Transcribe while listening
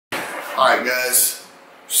Alright guys,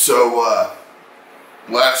 so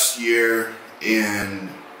last year in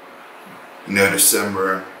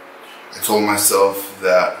December, I told myself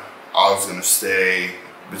that I was going to stay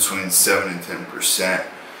between 7 and 10%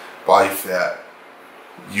 body fat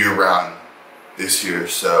year round this year.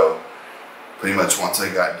 So pretty much once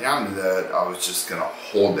I got down to that, I was just going to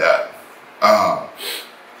hold that.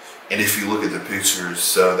 And if you look at the pictures,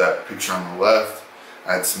 so that picture on the left,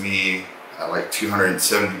 that's me at like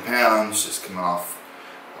 270 pounds, just coming off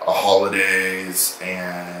holidays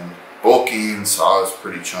and bulking, so I was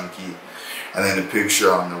pretty chunky. And then the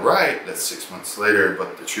picture on the right, that's 6 months later,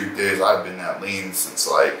 but the truth is I've been that lean since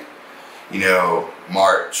like,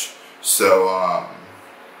 March. So,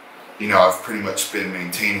 I've pretty much been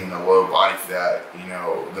maintaining the low body fat,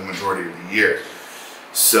 the majority of the year.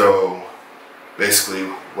 So basically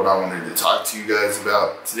what I wanted to talk to you guys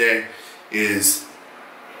about today is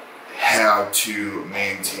how to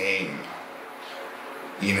maintain,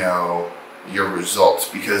 your results.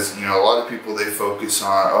 Because, a lot of people, they focus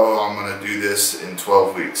on, oh, I'm going to do this in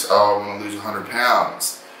 12 weeks. Oh, I'm going to lose 100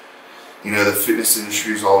 pounds. The fitness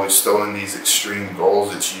industry is always throwing these extreme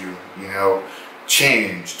goals at you,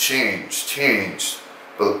 change.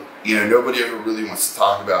 But, nobody ever really wants to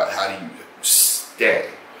talk about how do you stay.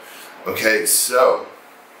 Okay, so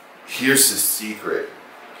here's the secret.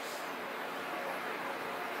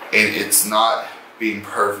 And it's not being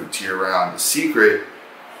perfect year round. The secret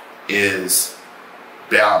is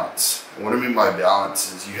balance. And what I mean by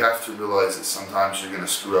balance is you have to realize that sometimes you're going to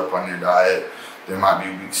screw up on your diet. There might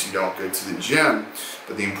be weeks you don't go to the gym.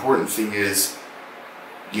 But the important thing is,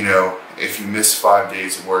 if you miss 5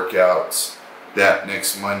 days of workouts, that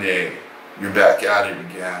next Monday you're back at it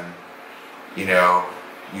again.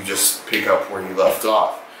 You just pick up where you left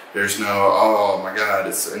off. There's no, oh my God,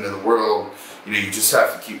 it's the end of the world. You just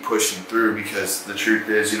have to keep pushing through, because the truth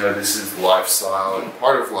is, this is lifestyle, and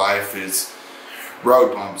part of life is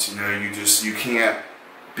road bumps. You can't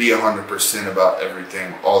be 100% about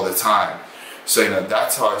everything all the time. So,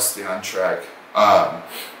 that's how I stay on track.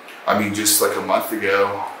 Just like a month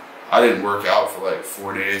ago, I didn't work out for like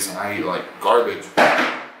 4 days and I ate like garbage.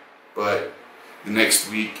 But the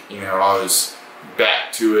next week, I was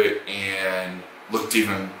back to it and looked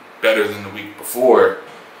even better than the week before.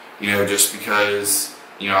 Just because,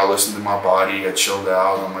 I listened to my body, I chilled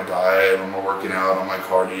out on my diet, on my working out, on my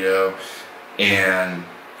cardio. And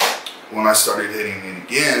when I started hitting it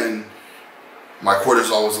again, my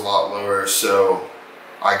cortisol was a lot lower, so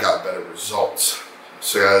I got better results.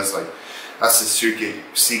 So guys, that's the secret,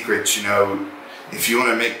 if you want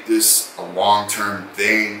to make this a long-term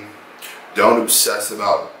thing, don't obsess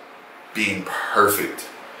about being perfect,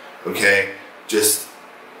 okay? Just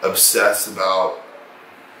obsess about,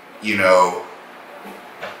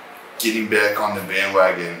 getting back on the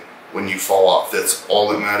bandwagon when you fall off. That's all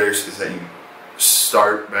that matters, is that you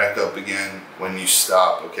start back up again when you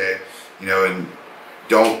stop, okay? And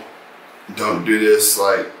don't do this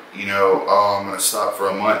like, oh, I'm gonna stop for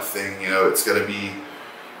a month thing. It's gotta be,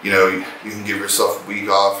 you can give yourself a week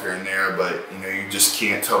off here and there, but you just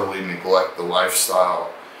can't totally neglect the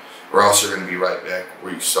lifestyle, or else you're gonna be right back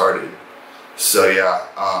where you started. So yeah,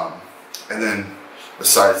 and then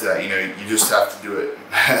besides that, you just have to do it.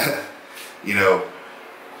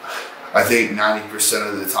 I think 90%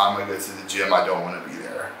 of the time I go to the gym, I don't want to be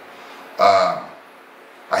there. I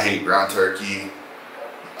hate ground turkey.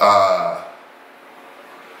 I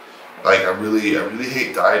really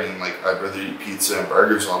hate dieting. I'd rather eat pizza and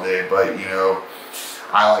burgers all day, but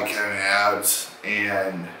I like having abs,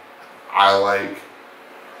 and I like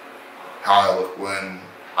how I look when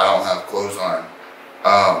I don't have clothes on.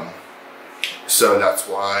 So that's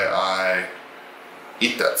why I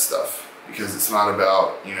eat that stuff, because it's not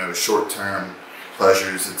about, short-term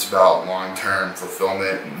pleasures. It's about long-term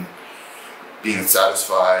fulfillment and being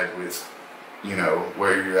satisfied with,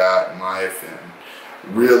 where you're at in life,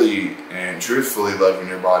 and really and truthfully loving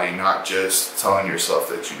your body, not just telling yourself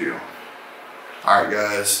that you do. Alright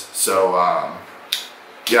guys, so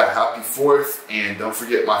yeah, happy 4th, and don't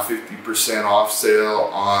forget my 50% off sale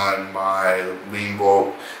on my Lean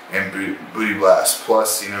Bulk and Booty Blast.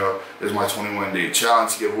 Plus, there's my 21-day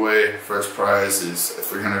challenge giveaway. First prize is a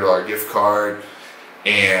 $300 gift card,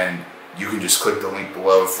 and you can just click the link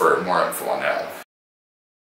below for more info on that.